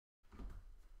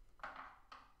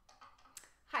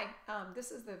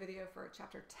This is the video for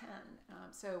chapter 10.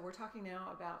 So we're talking now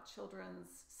about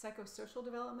children's psychosocial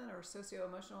development or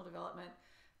socio-emotional development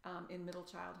in middle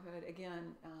childhood.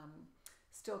 Again,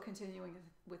 still continuing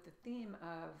with the theme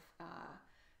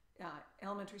of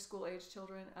elementary school age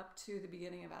children up to the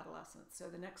beginning of adolescence. So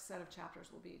the next set of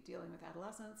chapters will be dealing with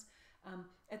adolescence.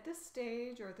 At this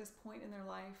stage or at this point in their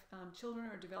life, children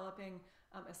are developing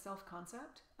a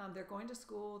self-concept. They're going to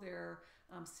school, they're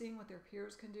seeing what their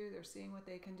peers can do, they're seeing what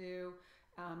they can do.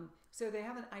 So they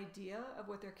have an idea of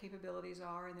what their capabilities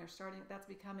are, and they're starting, that's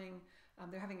becoming,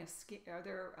 they're having a schema, or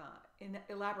they're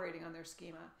elaborating on their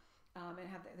schema, and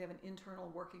they have an internal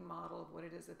working model of what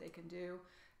it is that they can do.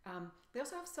 They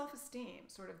also have self-esteem,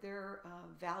 sort of their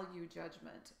value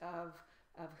judgment of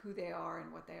who they are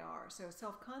and what they are. So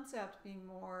self-concept being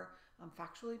more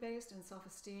factually based, and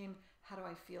self-esteem, how do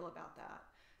I feel about that?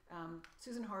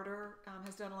 Susan Harder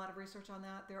has done a lot of research on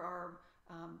that. There are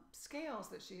scales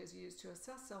that she has used to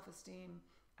assess self-esteem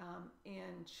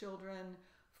in children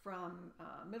from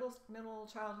middle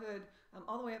childhood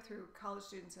all the way up through college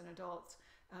students and adults.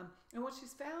 And what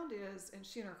she's found is, and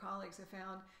she and her colleagues have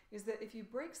found, is that if you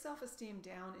break self-esteem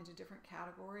down into different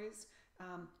categories,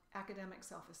 academic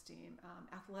self-esteem,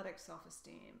 athletic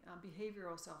self-esteem,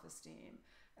 behavioral self-esteem,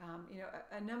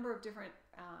 a number of different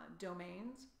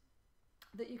domains,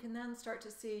 that you can then start to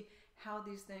see how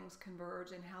these things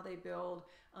converge and how they build.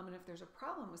 And if there's a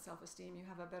problem with self-esteem, you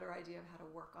have a better idea of how to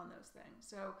work on those things.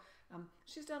 So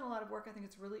she's done a lot of work. I think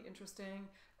it's really interesting.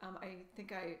 I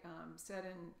think I said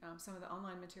in some of the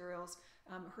online materials,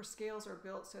 her scales are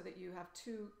built so that you have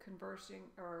two converging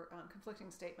or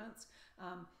conflicting statements.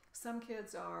 Some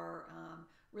kids are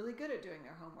really good at doing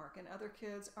their homework, and other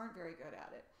kids aren't very good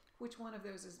at it. Which one of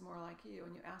those is more like you?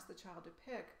 And you ask the child to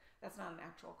pick. That's not an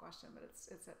actual question, but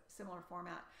it's a similar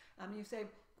format. You say,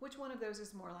 which one of those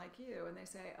is more like you? And they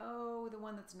say, oh, the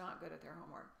one that's not good at their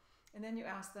homework. And then you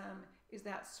ask them, is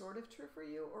that sort of true for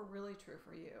you or really true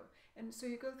for you? And so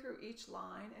you go through each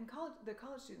line, and the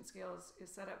college student scale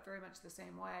is set up very much the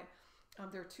same way.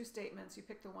 There are two statements. You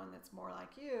pick the one that's more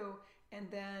like you, and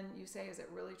then you say, is it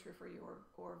really true for you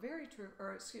or very true,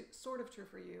 or sort of true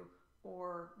for you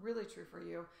or really true for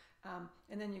you?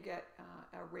 And then you get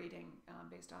a rating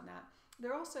based on that.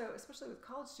 They're also, especially with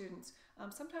college students,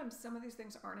 sometimes some of these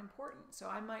things aren't important. So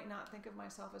I might not think of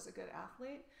myself as a good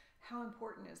athlete. How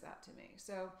important is that to me?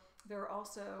 So there are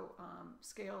also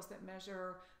scales that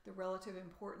measure the relative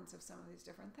importance of some of these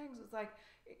different things. It's like,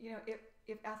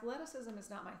 if athleticism is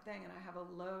not my thing and I have a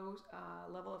low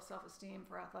level of self-esteem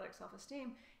for athletic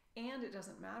self-esteem, and it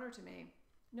doesn't matter to me,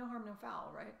 no harm, no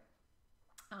foul, right?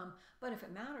 But if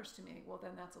it matters to me, well,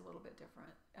 then that's a little bit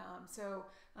different. So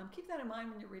keep that in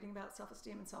mind when you're reading about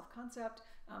self-esteem and self-concept,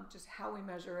 just how we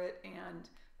measure it and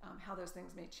how those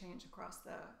things may change across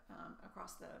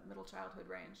the middle childhood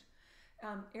range.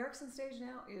 Erickson's stage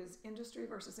now is industry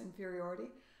versus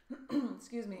inferiority.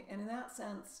 Excuse me. And in that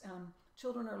sense,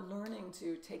 children are learning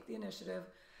to take the initiative,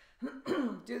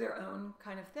 do their own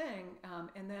kind of thing,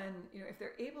 and then if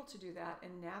they're able to do that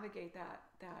and navigate that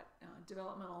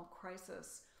developmental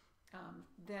crisis,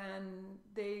 then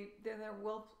they're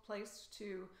well placed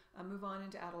to move on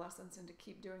into adolescence and to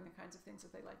keep doing the kinds of things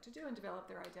that they like to do and develop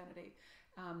their identity.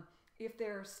 If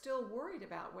they're still worried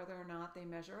about whether or not they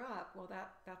measure up, well,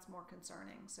 that's more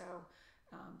concerning. So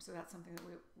that's something that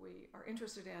we are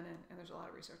interested in, and there's a lot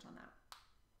of research on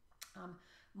that.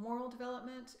 Moral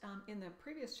development. In the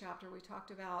previous chapter, we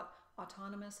talked about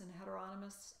autonomous and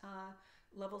heteronomous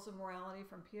levels of morality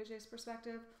from Piaget's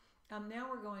perspective. Now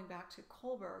we're going back to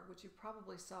Kohlberg, which you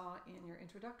probably saw in your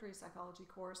introductory psychology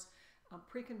course,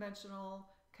 pre-conventional,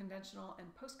 conventional,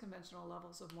 and post-conventional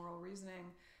levels of moral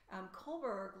reasoning.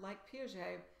 Kohlberg, like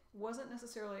Piaget, wasn't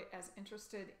necessarily as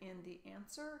interested in the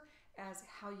answer as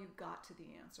how you got to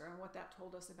the answer and what that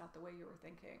told us about the way you were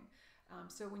thinking.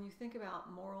 So when you think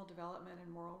about moral development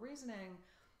and moral reasoning,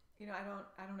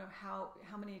 I don't know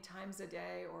how many times a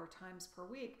day or times per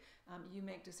week you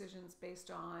make decisions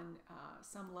based on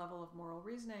some level of moral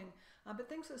reasoning, but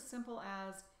things as simple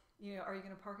as, are you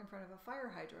going to park in front of a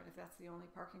fire hydrant if that's the only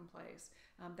parking place?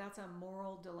 That's a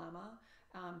moral dilemma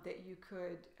that you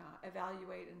could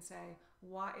evaluate and say,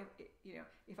 why?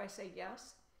 If I say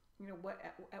yes,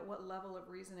 at what level of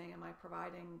reasoning am I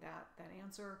providing that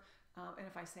answer? And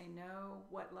if I say no,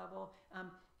 what level?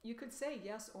 You could say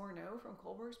yes or no from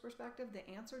Kohlberg's perspective. The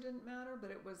answer didn't matter, but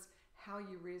it was how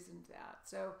you reasoned that.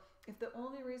 So if the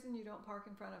only reason you don't park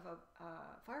in front of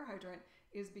a fire hydrant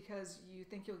is because you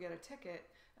think you'll get a ticket,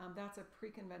 that's a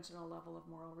pre-conventional level of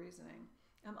moral reasoning.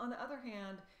 On the other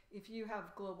hand, if you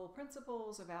have global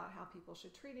principles about how people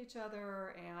should treat each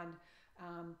other and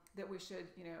that we should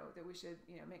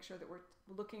make sure that we're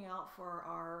looking out for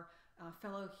our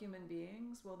fellow human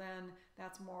beings. Well, then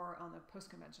that's more on the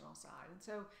post-conventional side. And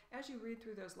so as you read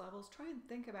through those levels, try and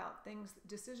think about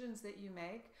decisions that you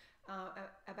make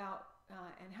about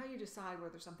and how you decide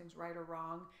whether something's right or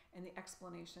wrong, and the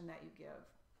explanation that you give.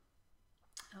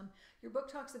 Your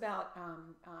book talks about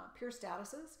peer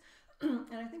statuses,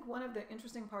 and I think one of the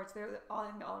interesting parts there, I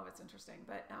think all of it's interesting,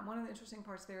 but one of the interesting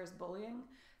parts there is bullying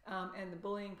and the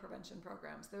bullying prevention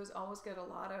programs. Those always get a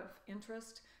lot of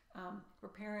interest for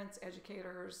parents,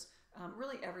 educators,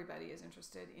 really everybody is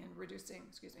interested in reducing,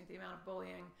 the amount of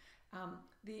bullying.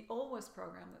 The always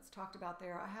program that's talked about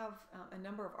there, I have a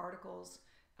number of articles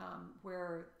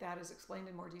where that is explained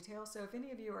in more detail. So if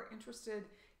any of you are interested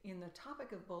in the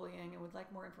topic of bullying and would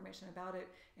like more information about it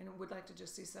and would like to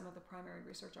just see some of the primary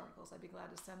research articles, I'd be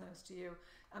glad to send those to you.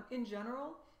 In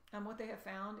general, what they have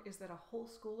found is that a whole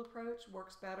school approach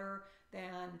works better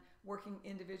than working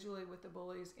individually with the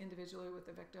bullies, individually with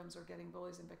the victims, or getting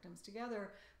bullies and victims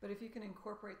together. But if you can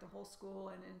incorporate the whole school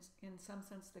and in some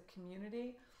sense the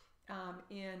community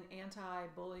in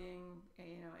anti-bullying,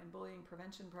 and bullying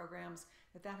prevention programs,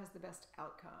 that has the best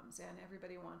outcomes, and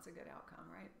everybody wants a good outcome,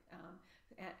 right?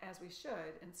 As we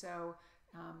should, and so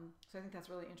I think that's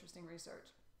really interesting research.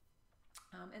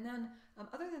 And then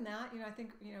other than that, I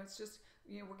think it's just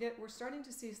we're starting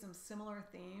to see some similar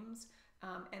themes,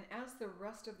 and as the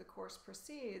rest of the course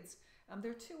proceeds,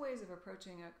 there are two ways of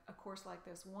approaching a course like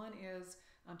this. One is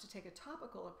to take a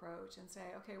topical approach and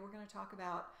say, okay, we're going to talk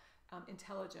about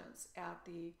intelligence at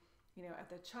the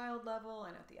child level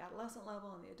and at the adolescent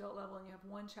level and the adult level, and you have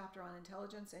one chapter on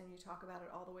intelligence and you talk about it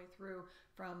all the way through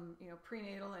from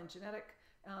prenatal and genetic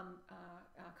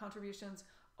contributions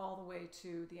all the way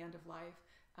to the end of life.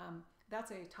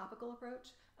 That's a topical approach.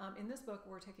 In this book,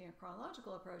 we're taking a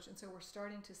chronological approach, and so we're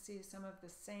starting to see some of the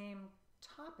same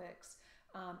topics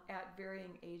at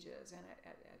varying ages and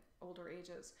at older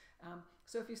ages.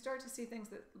 So if you start to see things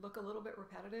that look a little bit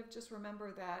repetitive, just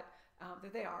remember that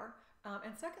they are.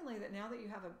 And secondly, that now that you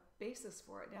have a basis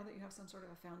for it, now that you have some sort of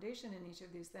a foundation in each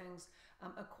of these things,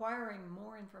 acquiring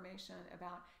more information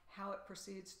about how it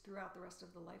proceeds throughout the rest of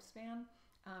the lifespan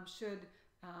should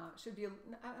be,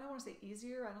 I don't want to say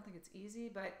easier, I don't think it's easy,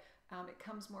 but it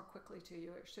comes more quickly to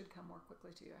you. It should come more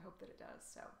quickly to you. I hope that it does.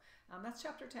 So that's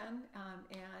chapter 10.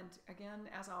 And again,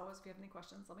 as always, if you have any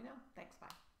questions, let me know. Thanks.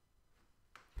 Bye.